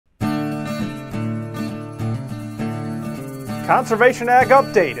Conservation Ag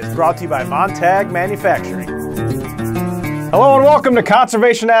Update is brought to you by Montag Manufacturing. Hello and welcome to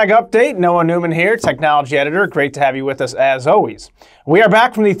Conservation Ag Update. Noah Newman here, Technology Editor. Great to have you with us as always. We are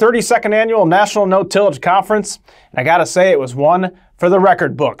back from the 32nd Annual National No-Tillage Conference, and I gotta say it was one for the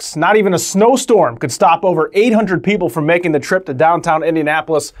record books. Not even a snowstorm could stop over 800 people from making the trip to downtown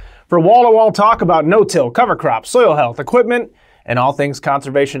Indianapolis for wall-to-wall talk about no-till, cover crops, soil health, equipment, and all things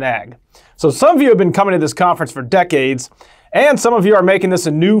conservation ag. So some of you have been coming to this conference for decades, and some of you are making this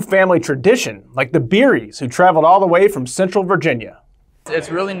a new family tradition, like the Beerys, who traveled all the way from Central Virginia. It's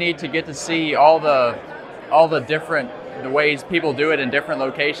really neat to get to see all the different ways people do it in different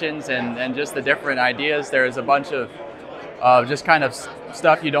locations and just the different ideas. There's a bunch of just kind of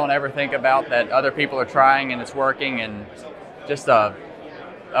stuff you don't ever think about that other people are trying and it's working, and just a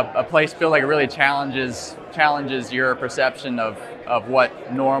place feel like it really challenges your perception of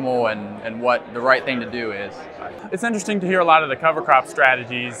what normal and what the right thing to do is. It's interesting to hear a lot of the cover crop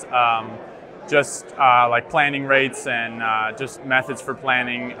strategies, like planting rates and just methods for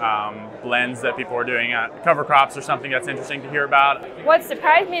planting, blends that people are doing. Cover crops are something that's interesting to hear about. What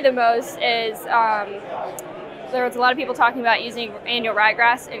surprised me the most is there was a lot of people talking about using annual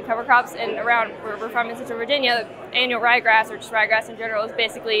ryegrass in cover crops, and around where we're from in Central Virginia, annual ryegrass, or just ryegrass in general, is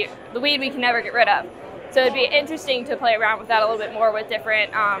basically the weed we can never get rid of. So it'd be interesting to play around with that a little bit more with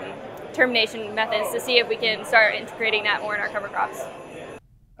different termination methods to see if we can start integrating that more in our cover crops.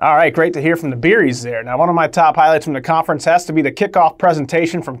 All right, great to hear from the Beerys there. Now, one of my top highlights from the conference has to be the kickoff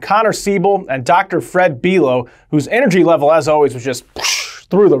presentation from Connor Siebel and Dr. Fred Below, whose energy level, as always, was just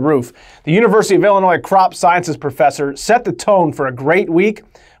through the roof. The University of Illinois crop sciences professor set the tone for a great week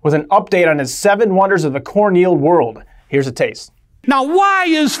with an update on his 7 wonders of the corn yield world. Here's a taste. Now, why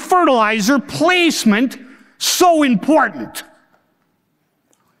is fertilizer placement so important?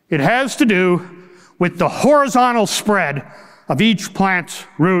 It has to do with the horizontal spread of each plant's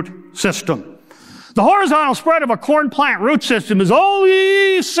root system. The horizontal spread of a corn plant root system is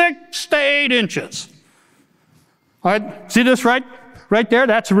only 6 to 8 inches. All right, see this right there?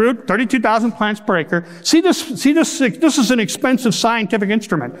 That's a root, 32,000 plants per acre. See this? This is an expensive scientific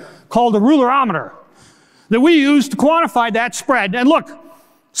instrument called a rulerometer that we use to quantify that spread. And look,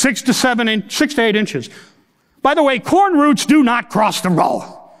 6 to 8 inches. By the way, corn roots do not cross the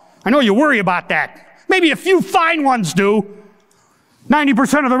row. I know you worry about that. Maybe a few fine ones do.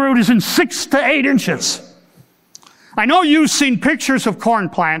 90% of the root is in 6 to 8 inches. I know you've seen pictures of corn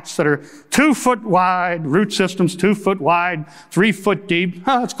plants that are 2 foot wide, root systems 2 foot wide, 3 foot deep.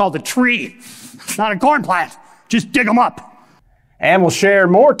 Oh, it's called a tree. It's not a corn plant. Just dig them up. And we'll share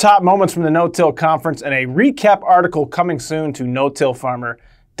more top moments from the No-Till Conference and a recap article coming soon to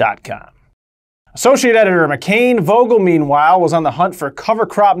no-tillfarmer.com. Associate Editor Mackane Vogel, meanwhile, was on the hunt for cover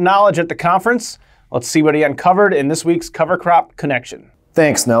crop knowledge at the conference. Let's see what he uncovered in this week's Cover Crop Connection.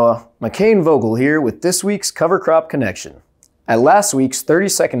 Thanks, Noah. Mackane Vogel here with this week's Cover Crop Connection. At last week's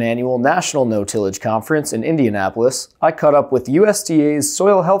 32nd Annual National No-Tillage Conference in Indianapolis, I caught up with USDA's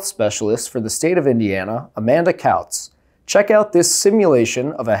Soil Health Specialist for the state of Indiana, Amanda Kautz. Check out this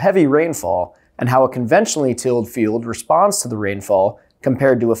simulation of a heavy rainfall and how a conventionally tilled field responds to the rainfall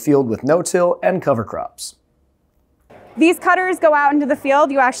compared to a field with no-till and cover crops. These cutters go out into the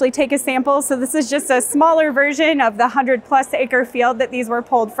field. You actually take a sample. So this is just a smaller version of the 100+ acre field that these were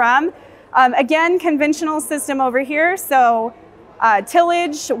pulled from. Again, conventional system over here. So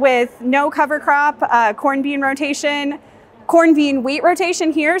tillage with no cover crop, corn bean rotation, corn bean wheat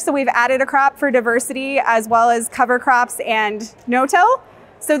rotation here. So we've added a crop for diversity as well as cover crops and no-till.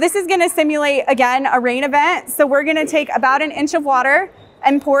 So this is going to simulate, again, a rain event. So we're going to take about 1 inch of water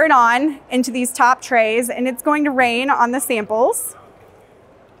and pour it on into these top trays, and it's going to rain on the samples.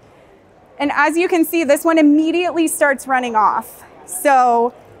 And as you can see, this one immediately starts running off.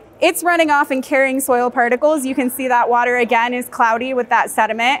 So it's running off and carrying soil particles. You can see that water, again, is cloudy with that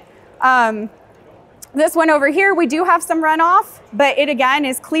sediment. This one over here, we do have some runoff, but it, again,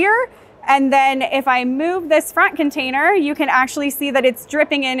 is clear. And then if I move this front container, you can actually see that it's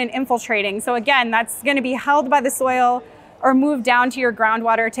dripping in and infiltrating. So again, that's going to be held by the soil or moved down to your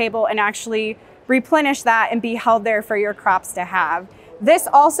groundwater table and actually replenish that and be held there for your crops to have. This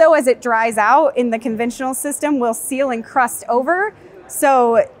also, as it dries out in the conventional system, will seal and crust over.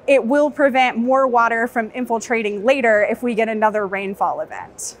 So it will prevent more water from infiltrating later if we get another rainfall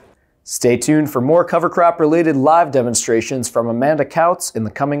event. Stay tuned for more cover crop related live demonstrations from Amanda Kautz in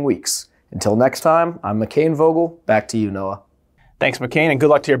the coming weeks. Until next time, I'm Mackane Vogel. Back to you, Noah. Thanks, Mackane, and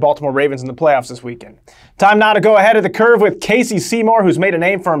good luck to your Baltimore Ravens in the playoffs this weekend. Time now to go ahead of the curve with Casey Seymour, who's made a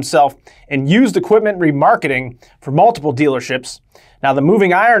name for himself in used equipment remarketing for multiple dealerships. Now, the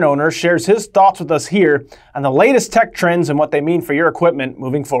moving iron owner shares his thoughts with us here on the latest tech trends and what they mean for your equipment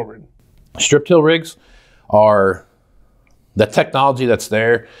moving forward. Strip till rigs are the technology that's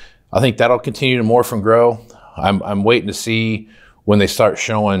there. I think that'll continue to morph and grow. I'm waiting to see when they start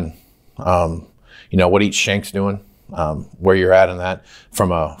showing, you know, what each shank's doing, where you're at in that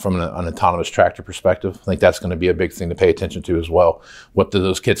from an autonomous tractor perspective. I think that's going to be a big thing to pay attention to as well. What do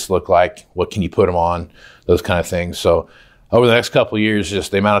those kits look like? What can you put them on? Those kind of things. So over the next couple of years,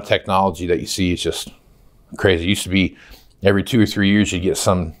 just the amount of technology that you see is just crazy. It used to be every 2 or 3 years you get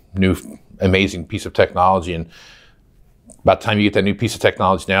some new amazing piece of technology, and by the time you get that new piece of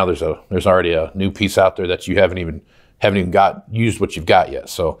technology now, there's already a new piece out there that you haven't even used what you've got yet.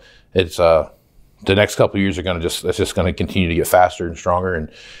 So it's the next couple of years it's just going to continue to get faster and stronger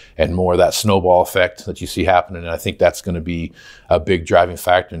and more of that snowball effect that you see happening. And I think that's going to be a big driving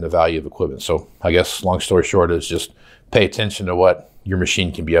factor in the value of equipment. So I guess long story short is just pay attention to what your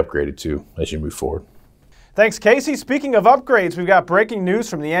machine can be upgraded to as you move forward. Thanks, Casey. Speaking of upgrades, we've got breaking news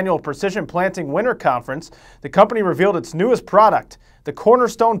from the annual Precision Planting Winter Conference. The company revealed its newest product, the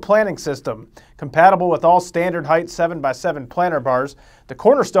Cornerstone Planting System. Compatible with all standard height 7x7 planter bars, the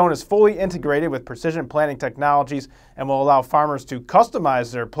Cornerstone is fully integrated with precision planting technologies and will allow farmers to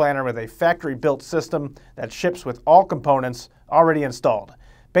customize their planter with a factory-built system that ships with all components already installed.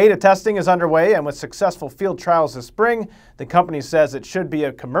 Beta testing is underway, and with successful field trials this spring, the company says it should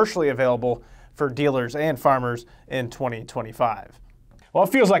be commercially available for dealers and farmers in 2025. Well,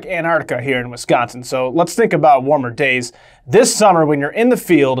 it feels like Antarctica here in Wisconsin, so let's think about warmer days. This summer, when you're in the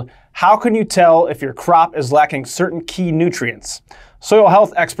field, how can you tell if your crop is lacking certain key nutrients? Soil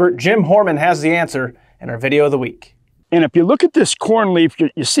health expert Jim Horman has the answer in our video of the week. And if you look at this corn leaf,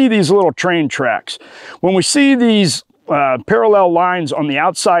 you see these little train tracks. When we see these parallel lines on the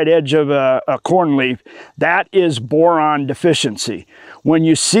outside edge of a corn leaf, that is boron deficiency. When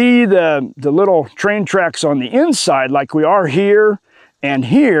you see the little train tracks on the inside, like we are here and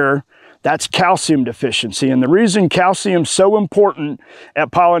here, that's calcium deficiency. And the reason calcium is so important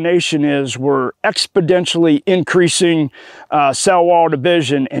at pollination is we're exponentially increasing cell wall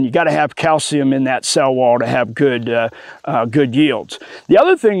division, and you got to have calcium in that cell wall to have good yields. The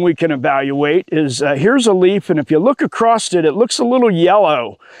other thing we can evaluate is here's a leaf, and if you look across it, it looks a little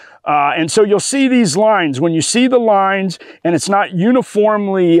yellow. And so you'll see these lines. When you see the lines and it's not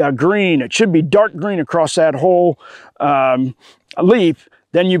uniformly green, it should be dark green across that whole leaf,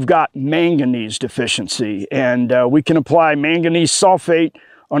 then you've got manganese deficiency. And we can apply manganese sulfate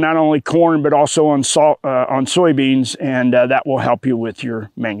on not only corn, but also on soybeans, and that will help you with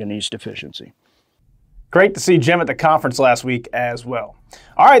your manganese deficiency. Great to see Jim at the conference last week as well.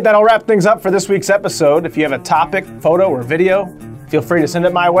 All right, that'll wrap things up for this week's episode. If you have a topic, photo, or video, feel free to send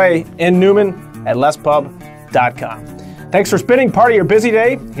it my way, newman@lespub.com. Thanks for spending part of your busy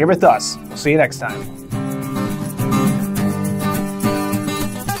day here with us. We'll see you next time.